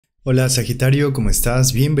Hola Sagitario, ¿cómo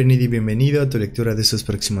estás? Bienvenido y bienvenido a tu lectura de estos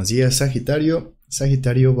próximos días, Sagitario.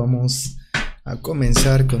 Sagitario, vamos a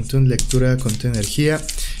comenzar con tu lectura, con tu energía.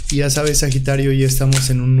 Y ya sabes, Sagitario, ya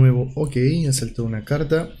estamos en un nuevo... Ok, ya saltó una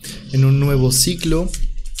carta. En un nuevo ciclo,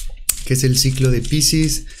 que es el ciclo de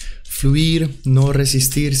Piscis. Fluir, no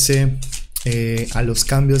resistirse a los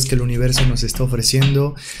cambios que el universo nos está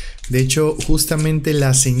ofreciendo. De hecho, justamente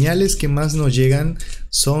las señales que más nos llegan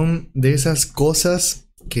son de esas cosas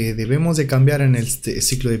que debemos de cambiar en este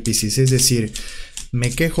ciclo de Piscis. Es decir,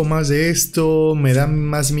 me quejo más de esto, me da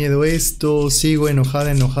más miedo esto, sigo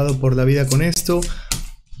enojado por la vida con esto.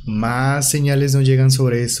 Más señales nos llegan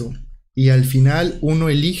sobre eso. Y al final uno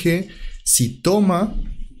elige si toma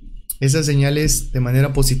esas señales de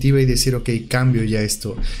manera positiva y decir, ok, cambio ya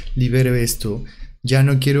esto, libero esto, ya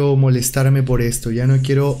no quiero molestarme por esto, ya no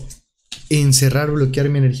quiero encerrar o bloquear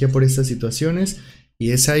mi energía por estas situaciones.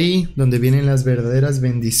 Y es ahí donde vienen las verdaderas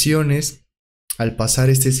bendiciones al pasar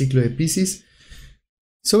este ciclo de Piscis.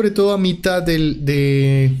 Sobre todo a mitad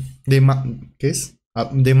 ¿qué es?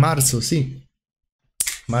 De marzo, sí.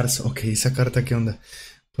 Marzo, ok, esa carta, ¿qué onda?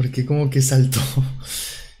 Porque como que saltó.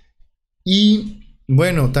 Y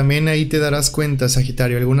bueno, también ahí te darás cuenta,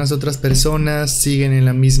 Sagitario, algunas otras personas siguen en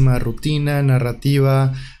la misma rutina,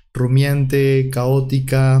 narrativa, rumiante,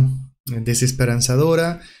 caótica,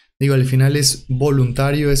 desesperanzadora. Digo, al final es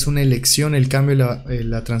voluntario, es una elección el cambio,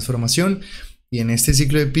 la transformación. Y en este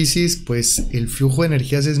ciclo de Piscis, pues el flujo de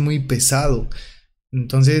energías es muy pesado.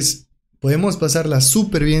 Entonces, podemos pasarla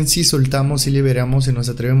súper bien si soltamos y liberamos y nos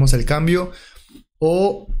atrevemos al cambio.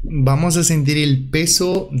 O vamos a sentir el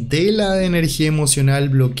peso de la energía emocional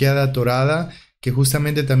bloqueada, atorada, que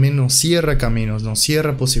justamente también nos cierra caminos, nos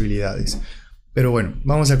cierra posibilidades. Pero bueno,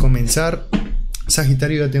 vamos a comenzar.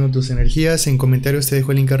 Sagitario, ya tengo tus energías. En comentarios te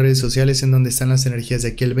dejo el link a redes sociales en donde están las energías de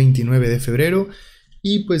aquí el 29 de febrero.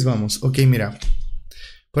 Y pues vamos. Ok, mira.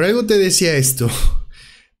 Por algo te decía esto.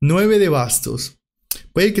 9 de bastos.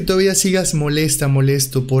 Puede que todavía sigas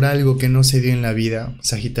molesto por algo que no se dio en la vida,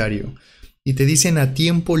 Sagitario. Y te dicen a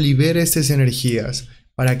tiempo libera estas energías.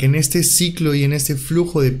 Para que en este ciclo y en este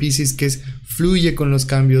flujo de Piscis que es fluye con los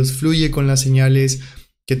cambios, fluye con las señales.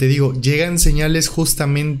 Que te digo, llegan señales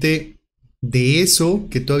justamente de eso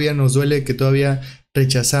que todavía nos duele, que todavía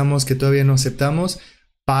rechazamos, que todavía no aceptamos,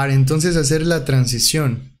 para entonces hacer la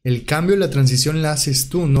transición. El cambio, la transición la haces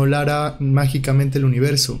tú, no la hará mágicamente el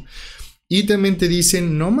universo. Y también te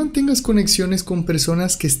dicen, no mantengas conexiones con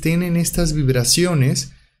personas que estén en estas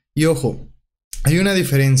vibraciones. Y ojo, hay una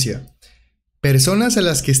diferencia. Personas a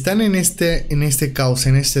las que están en este caos,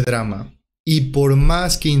 en este drama, y por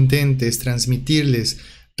más que intentes transmitirles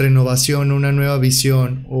renovación, una nueva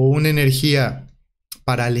visión o una energía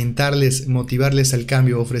para alentarles, motivarles al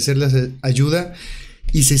cambio, ofrecerles ayuda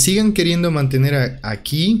y se sigan queriendo mantener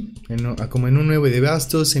aquí, como en un 9 de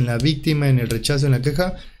bastos, en la víctima, en el rechazo, en la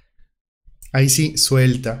queja, ahí sí,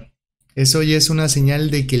 suelta. Eso ya es una señal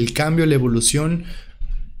de que el cambio, la evolución,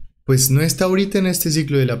 pues no está ahorita en este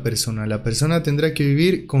ciclo de la persona. La persona tendrá que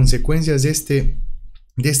vivir consecuencias de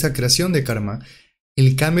esta creación de karma.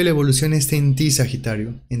 El cambio y la evolución está en ti,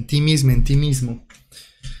 Sagitario, en ti mismo, en ti mismo.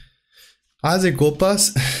 As de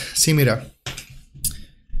copas, sí, mira.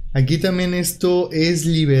 Aquí también esto es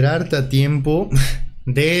liberarte a tiempo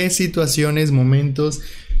de situaciones, momentos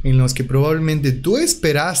en los que probablemente tú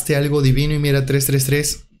esperaste algo divino y mira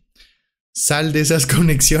 333. Sal de esas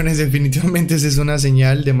conexiones, definitivamente esa es una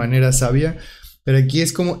señal de manera sabia. Pero aquí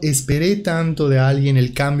es como esperé tanto de alguien,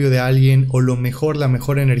 el cambio de alguien o lo mejor, la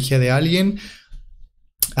mejor energía de alguien.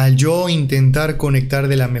 Al yo intentar conectar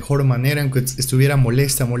de la mejor manera, aunque estuviera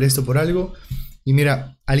molesto por algo. Y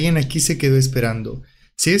mira, alguien aquí se quedó esperando.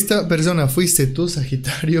 Si esta persona fuiste tú,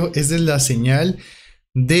 Sagitario, esa es la señal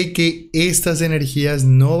de que estas energías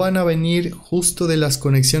no van a venir justo de las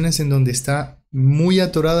conexiones en donde está muy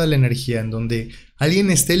atorada la energía, en donde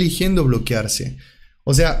alguien está eligiendo bloquearse.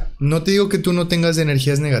 O sea, no te digo que tú no tengas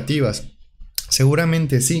energías negativas.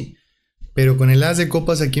 Seguramente sí. Pero con el as de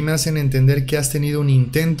copas aquí me hacen entender que has tenido un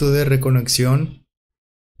intento de reconexión,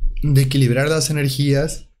 de equilibrar las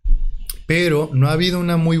energías, pero no ha habido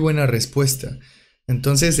una muy buena respuesta.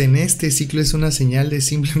 Entonces en este ciclo es una señal de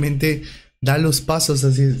simplemente dar los pasos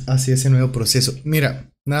hacia ese nuevo proceso. Mira,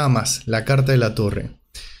 nada más, la carta de la torre.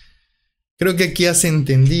 Creo que aquí has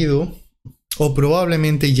entendido, o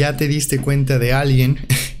probablemente ya te diste cuenta de alguien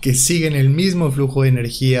que sigue en el mismo flujo de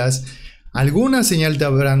energías. Alguna señal te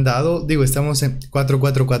habrán dado. Digo, estamos en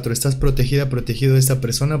 444. Estás protegido de esta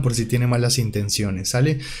persona por si tiene malas intenciones,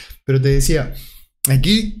 ¿sale? Pero te decía,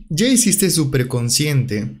 aquí ya hiciste súper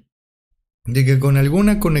consciente de que con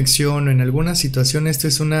alguna conexión o en alguna situación esto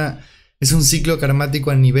es una Es un ciclo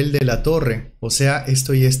karmático a nivel de la torre, o sea,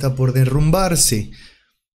 esto ya está por derrumbarse.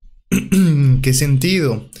 ¿Qué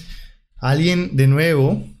sentido? Alguien de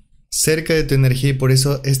nuevo cerca de tu energía, y por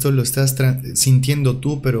eso esto lo estás sintiendo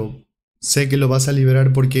tú, pero sé que lo vas a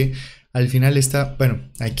liberar porque al final está,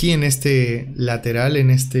 bueno, aquí en este lateral,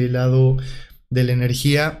 en este lado de la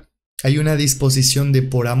energía, hay una disposición de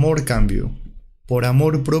por amor cambio, por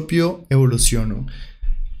amor propio evoluciono.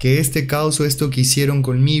 Que este caos o esto que hicieron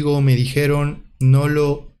conmigo, me dijeron, no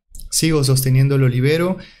lo sigo sosteniendo, lo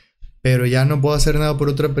libero, pero ya no puedo hacer nada por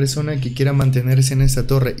otra persona que quiera mantenerse en esta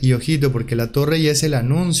torre. Y ojito, porque la torre ya es el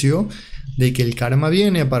anuncio de que el karma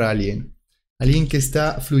viene para alguien. Alguien que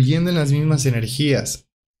está fluyendo en las mismas energías.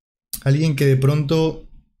 Alguien que de pronto,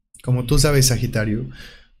 como tú sabes, Sagitario,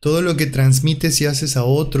 todo lo que transmites y haces a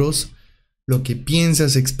otros, lo que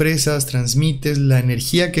piensas, expresas, transmites, la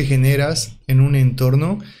energía que generas en un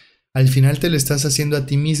entorno, al final te lo estás haciendo a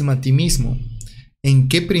ti misma, a ti mismo. ¿En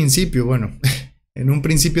qué principio? Bueno, en un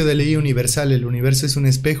principio de ley universal, el universo es un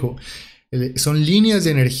espejo. Son líneas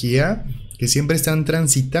de energía que siempre están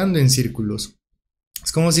transitando en círculos.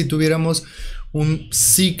 Es como si tuviéramos un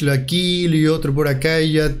ciclo aquí y otro por acá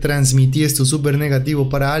y ya transmití esto súper negativo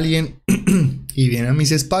para alguien y viene a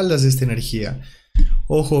mis espaldas esta energía.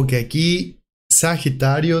 Ojo que aquí,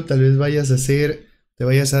 Sagitario, tal vez te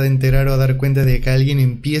vayas a enterar o a dar cuenta de que alguien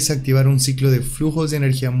empieza a activar un ciclo de flujos de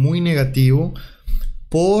energía muy negativo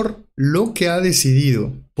por lo que ha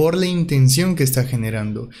decidido, por la intención que está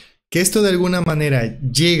generando. Que esto de alguna manera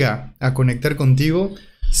llega a conectar contigo,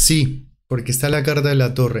 sí, porque está la carta de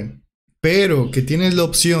la torre. Pero que tienes la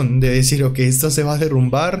opción de decir, ok, esto se va a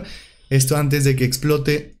derrumbar, esto antes de que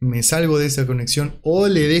explote, me salgo de esta conexión o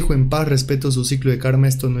le dejo en paz, respeto su ciclo de karma,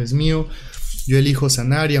 esto no es mío, yo elijo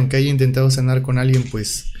sanar y aunque haya intentado sanar con alguien,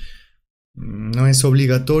 pues no es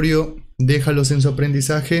obligatorio, déjalos en su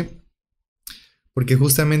aprendizaje, porque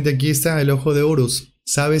justamente aquí está el ojo de Horus,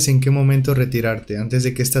 sabes en qué momento retirarte antes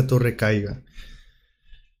de que esta torre caiga.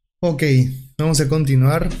 Ok, vamos a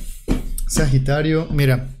continuar. Sagitario,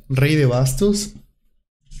 mira, rey de bastos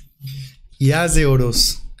y as de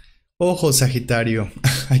oros. Ojo, Sagitario,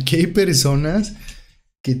 aquí hay personas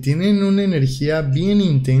que tienen una energía bien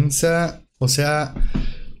intensa, o sea,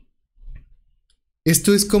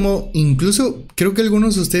 esto es como, incluso creo que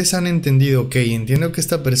algunos de ustedes han entendido, ok, entiendo que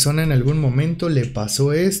esta persona en algún momento le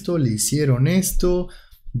pasó esto, le hicieron esto,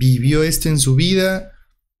 vivió esto en su vida,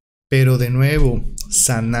 pero de nuevo,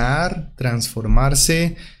 sanar,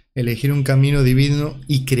 transformarse, elegir un camino divino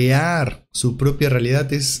y crear su propia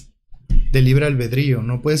realidad es de libre albedrío.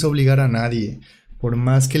 No puedes obligar a nadie, por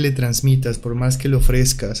más que le transmitas, por más que le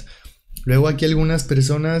ofrezcas. Luego aquí algunas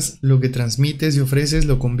personas lo que transmites y ofreces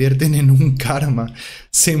lo convierten en un karma.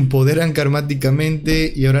 Se empoderan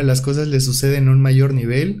karmáticamente y ahora las cosas les suceden a un mayor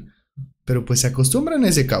nivel, pero pues se acostumbran a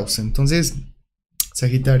ese caos. Entonces,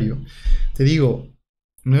 Sagitario, te digo,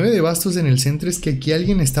 9 de bastos en el centro es que aquí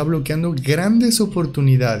alguien está bloqueando grandes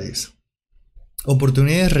oportunidades.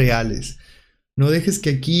 Oportunidades reales. No dejes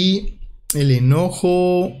que aquí el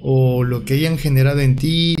enojo o lo que hayan generado en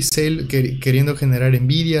ti, queriendo generar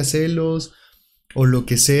envidia, celos o lo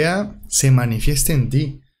que sea, se manifieste en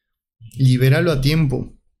ti. Libéralo a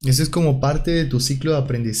tiempo. Eso es como parte de tu ciclo de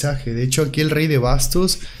aprendizaje. De hecho, aquí el rey de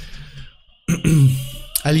bastos,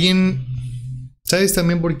 alguien... ¿Sabes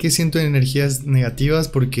también por qué siento energías negativas?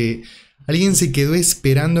 Porque alguien se quedó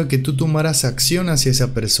esperando a que tú tomaras acción hacia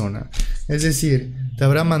esa persona. Es decir, te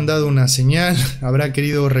habrá mandado una señal, habrá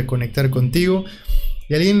querido reconectar contigo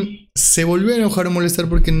y alguien se volvió a enojar o molestar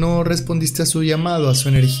porque no respondiste a su llamado, a su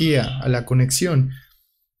energía, a la conexión.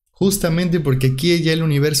 Justamente porque aquí ya el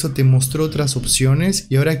universo te mostró otras opciones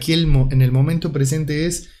y ahora aquí en el momento presente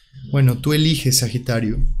es, bueno, tú eliges,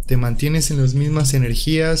 Sagitario, te mantienes en las mismas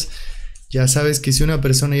energías. Ya sabes que si una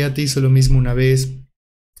persona ya te hizo lo mismo una vez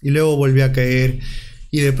y luego volvió a caer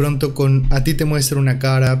y de pronto a ti te muestra una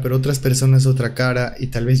cara, pero otras personas otra cara y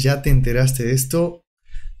tal vez ya te enteraste de esto,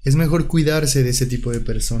 es mejor cuidarse de ese tipo de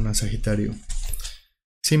personas, Sagitario.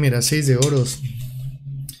 Sí, mira, 6 de oros.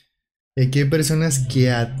 Aquí hay personas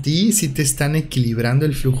que a ti sí te están equilibrando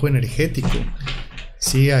el flujo energético.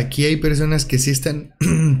 Sí, aquí hay personas que sí están,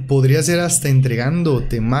 podría ser hasta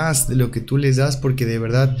entregándote más de lo que tú les das porque de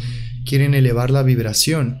verdad quieren elevar la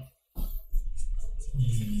vibración.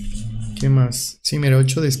 ¿Qué más? Sí, mira,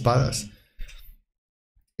 8 de espadas.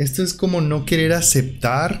 Esto es como no querer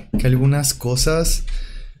aceptar que algunas cosas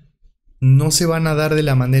no se van a dar de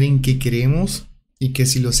la manera en que queremos y que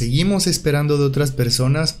si lo seguimos esperando de otras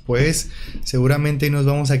personas, pues seguramente nos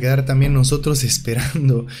vamos a quedar también nosotros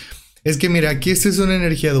esperando. Es que mira, aquí esto es una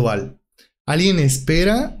energía dual. Alguien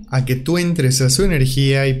espera a que tú entres a su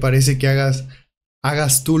energía y parece que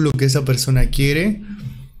hagas tú lo que esa persona quiere.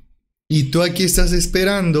 Y tú aquí estás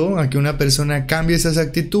esperando a que una persona cambie esas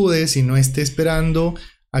actitudes y no esté esperando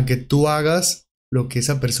a que tú hagas lo que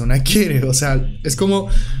esa persona quiere. O sea, es como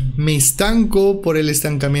me estanco por el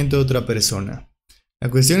estancamiento de otra persona. La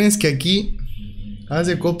cuestión es que aquí, haz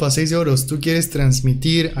de copa, 6 de oros. Tú quieres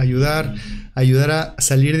transmitir, ayudar a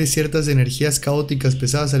salir de ciertas energías caóticas,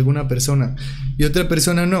 pesadas a alguna persona. Y otra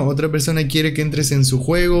persona no. Otra persona quiere que entres en su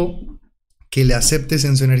juego, que le aceptes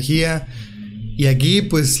en su energía. Y aquí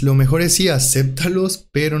pues lo mejor es sí, acéptalos,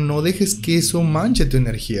 pero no dejes que eso manche tu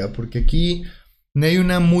energía, porque aquí no hay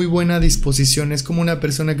una muy buena disposición. Es como una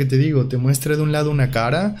persona que te digo, te muestra de un lado una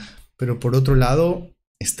cara, pero por otro lado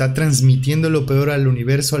está transmitiendo lo peor al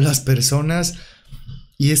universo, a las personas.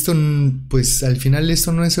 Y esto pues al final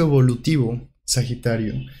esto no es evolutivo,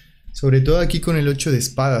 Sagitario. Sobre todo aquí con el 8 de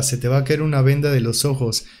espadas, se te va a caer una venda de los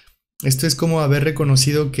ojos. Esto es como haber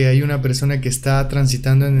reconocido que hay una persona que está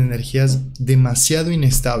transitando en energías demasiado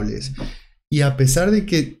inestables. Y a pesar de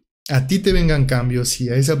que a ti te vengan cambios y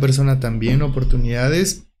a esa persona también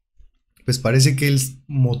oportunidades, pues parece que el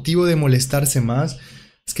motivo de molestarse más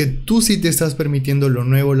es que tú sí te estás permitiendo lo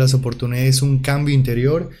nuevo, las oportunidades, un cambio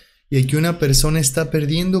interior, y aquí una persona está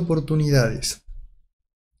perdiendo oportunidades.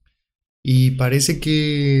 Y parece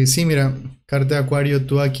que, sí, mira, carta de Acuario,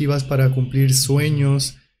 tú aquí vas para cumplir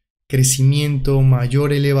sueños, crecimiento,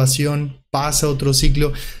 mayor elevación, pasa otro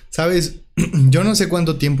ciclo. Sabes, yo no sé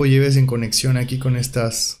cuánto tiempo lleves en conexión aquí con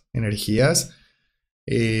estas energías.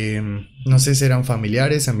 No sé si eran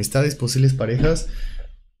familiares, amistades, posibles parejas.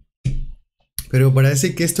 Pero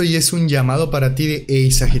parece que esto ya es un llamado para ti de, hey,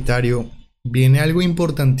 Sagitario, viene algo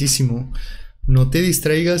importantísimo. No te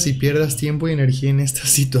distraigas y pierdas tiempo y energía en estas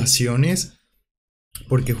situaciones,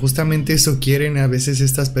 porque justamente eso quieren a veces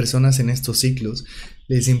estas personas en estos ciclos.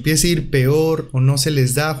 Les empieza a ir peor o no se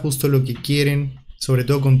les da justo lo que quieren, sobre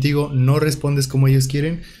todo contigo, no respondes como ellos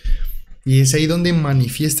quieren, y es ahí donde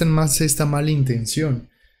manifiestan más esta mala intención.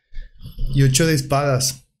 Y 8 de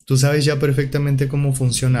espadas, tú sabes ya perfectamente cómo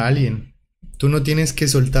funciona alguien. Tú no tienes que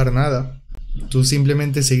soltar nada, tú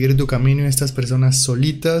simplemente seguir tu camino y estas personas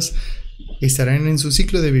solitas estarán en su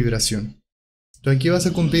ciclo de vibración. Tú aquí vas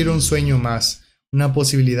a cumplir un sueño más, una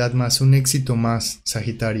posibilidad más, un éxito más,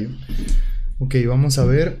 Sagitario. Ok, vamos a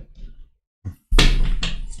ver.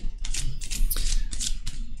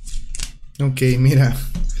 Ok, mira.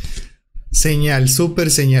 Señal,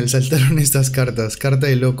 súper señal. Saltaron estas cartas. Carta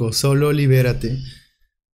de loco, solo libérate.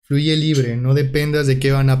 Fluye libre, no dependas de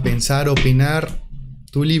qué van a pensar, opinar.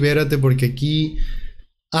 Tú libérate porque aquí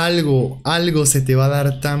algo se te va a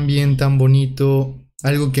dar tan bien, tan bonito.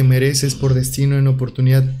 Algo que mereces por destino, en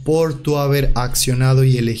oportunidad, por tu haber accionado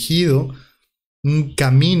y elegido un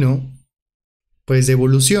camino pues de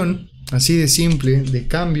evolución, así de simple, de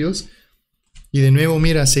cambios. Y de nuevo,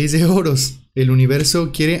 mira, 6 de oros. El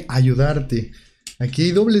universo quiere ayudarte. Aquí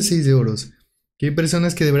hay doble 6 de oros. Aquí hay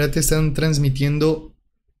personas que de verdad te están transmitiendo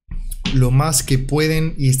lo más que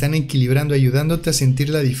pueden y están equilibrando, ayudándote a sentir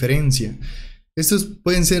la diferencia. Estos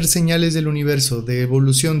pueden ser señales del universo, de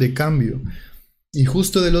evolución, de cambio. Y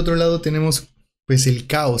justo del otro lado tenemos pues el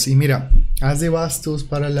caos. Y mira, haz de bastos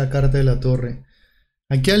para la carta de la torre.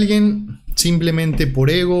 Aquí alguien simplemente por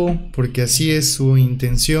ego, porque así es su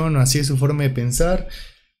intención o así es su forma de pensar,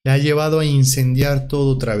 le ha llevado a incendiar todo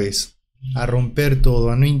otra vez, a romper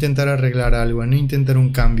todo, a no intentar arreglar algo, a no intentar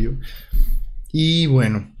un cambio. Y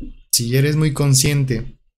bueno, si eres muy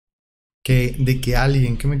consciente de que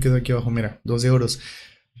alguien, ¿qué me quedó aquí abajo? Mira, 2 de oros,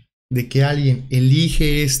 de que alguien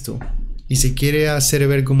elige esto y se quiere hacer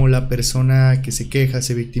ver como la persona que se queja,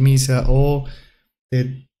 se victimiza, o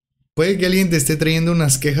puede que alguien te esté trayendo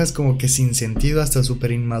unas quejas como que sin sentido, hasta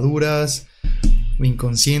súper inmaduras, o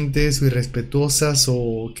inconscientes, o irrespetuosas,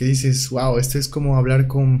 o que dices, wow, esto es como hablar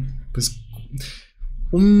con pues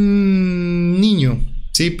un niño,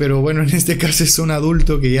 sí, pero bueno, en este caso es un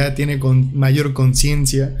adulto que ya tiene mayor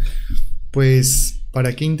conciencia. Pues,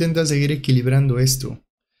 ¿para qué intentas seguir equilibrando esto?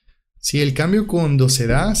 Si el cambio cuando se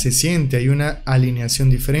da, se siente, hay una alineación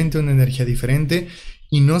diferente, una energía diferente,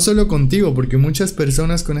 y no solo contigo, porque muchas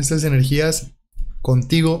personas con estas energías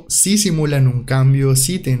contigo sí simulan un cambio,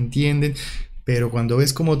 sí te entienden, pero cuando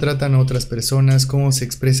ves cómo tratan a otras personas, cómo se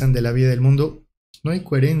expresan de la vida del mundo, no hay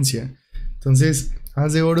coherencia. Entonces,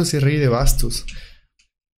 haz de oros y rey de bastos.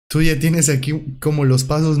 Tú ya tienes aquí como los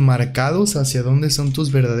pasos marcados hacia dónde son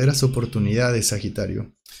tus verdaderas oportunidades,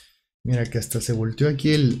 Sagitario. Mira que hasta se volteó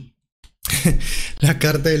aquí la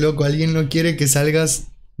carta de loco. Alguien no quiere que salgas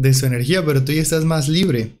de su energía, pero tú ya estás más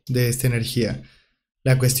libre de esta energía.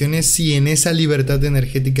 La cuestión es si en esa libertad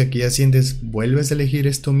energética que ya sientes vuelves a elegir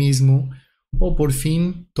esto mismo o por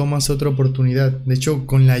fin tomas otra oportunidad. De hecho,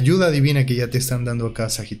 con la ayuda divina que ya te están dando acá,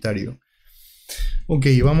 Sagitario. Ok,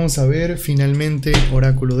 vamos a ver finalmente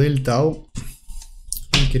oráculo del Tao.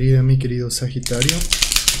 Mi querido Sagitario.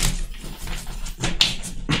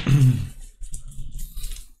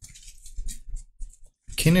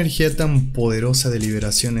 ¿Qué energía tan poderosa de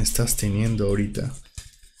liberación estás teniendo ahorita?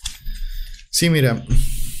 Sí, mira,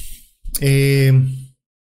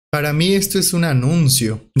 para mí esto es un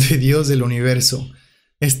anuncio de Dios del universo.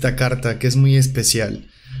 Esta carta que es muy especial.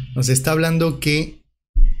 Nos está hablando que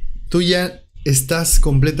tú ya estás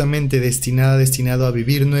completamente destinado a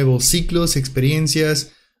vivir nuevos ciclos,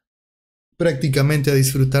 experiencias, prácticamente a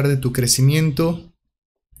disfrutar de tu crecimiento.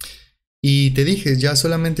 Y te dije, ya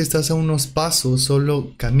solamente estás a unos pasos,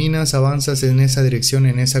 solo caminas, avanzas en esa dirección,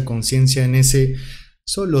 en esa conciencia, en ese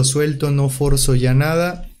solo suelto, no forzo ya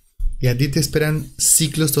nada. Y a ti te esperan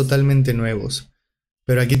ciclos totalmente nuevos.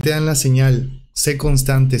 Pero aquí te dan la señal, sé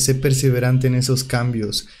constante, sé perseverante en esos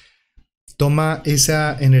cambios. Toma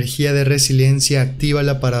esa energía de resiliencia,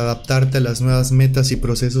 actívala para adaptarte a las nuevas metas y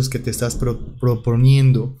procesos que te estás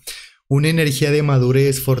proponiendo. Una energía de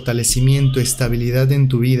madurez, fortalecimiento, estabilidad en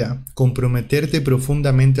tu vida, comprometerte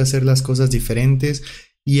profundamente a hacer las cosas diferentes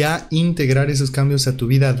y a integrar esos cambios a tu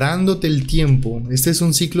vida dándote el tiempo. Este es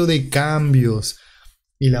un ciclo de cambios.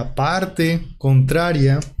 Y la parte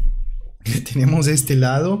contraria que tenemos de este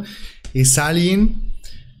lado es alguien,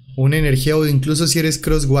 una energía, o incluso si eres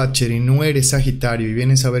crosswatcher y no eres Sagitario y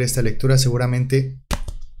vienes a ver esta lectura, seguramente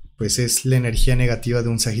pues es la energía negativa de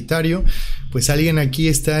un Sagitario. Pues alguien aquí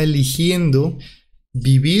está eligiendo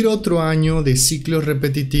vivir otro año de ciclos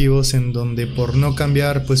repetitivos en donde por no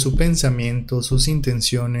cambiar pues su pensamiento, sus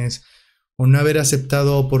intenciones o no haber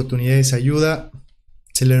aceptado oportunidades de ayuda,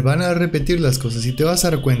 se les van a repetir las cosas y te vas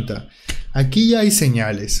a dar cuenta. Aquí ya hay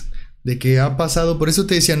señales de que ha pasado, por eso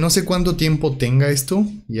te decía, no sé cuánto tiempo tenga esto,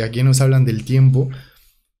 y aquí nos hablan del tiempo,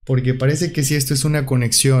 porque parece que si esto es una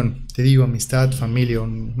conexión, te digo, amistad, familia,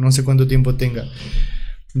 no sé cuánto tiempo tenga,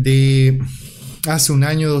 de hace un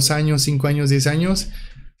año, 2 años, 5 años, 10 años,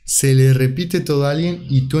 se le repite todo a alguien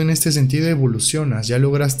y tú en este sentido evolucionas, ya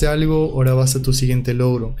lograste algo, ahora vas a tu siguiente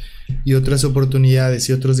logro, y otras oportunidades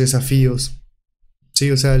y otros desafíos. Sí,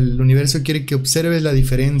 o sea, el universo quiere que observes la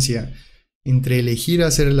diferencia entre elegir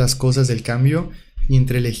hacer las cosas del cambio y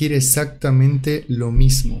entre elegir exactamente lo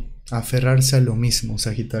mismo, aferrarse a lo mismo,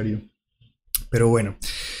 Sagitario. Pero bueno,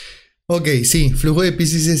 ok, sí, flujo de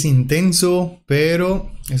Piscis es intenso,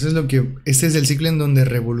 pero eso es este es el ciclo en donde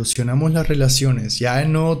revolucionamos las relaciones, ya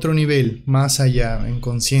en otro nivel, más allá, en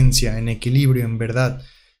conciencia, en equilibrio, en verdad,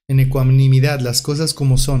 en ecuanimidad, las cosas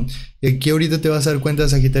como son. Y aquí ahorita te vas a dar cuenta,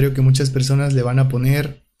 Sagitario, que muchas personas le van a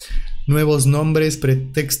poner nuevos nombres,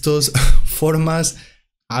 pretextos, formas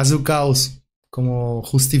a su caos, como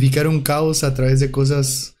justificar un caos a través de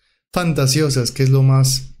cosas fantasiosas, que es lo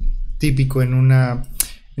más típico en una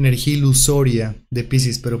energía ilusoria de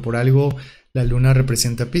Piscis, pero por algo la luna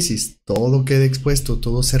representa a Piscis, todo queda expuesto,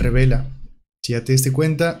 todo se revela. Si ya te diste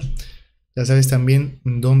cuenta, ya sabes también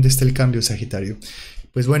dónde está el cambio, Sagitario.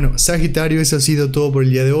 Pues bueno, Sagitario, eso ha sido todo por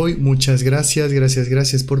el día de hoy. Muchas gracias,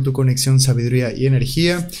 gracias por tu conexión, sabiduría y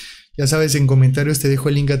energía. Ya sabes, en comentarios te dejo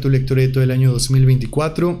el link a tu lectura de todo el año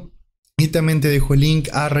 2024 y también te dejo el link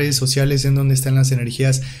a redes sociales en donde están las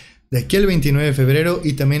energías de aquí al 29 de febrero.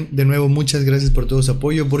 Y también, de nuevo, muchas gracias por todo su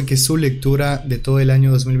apoyo, porque su lectura de todo el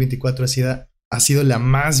año 2024 ha sido la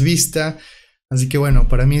más vista. Así que bueno,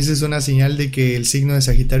 para mí esa es una señal de que el signo de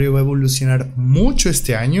Sagitario va a evolucionar mucho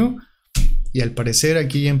este año. Y al parecer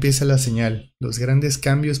aquí ya empieza la señal, los grandes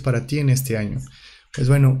cambios para ti en este año. Pues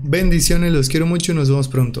bueno, bendiciones, los quiero mucho y nos vemos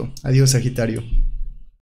pronto. Adiós, Sagitario.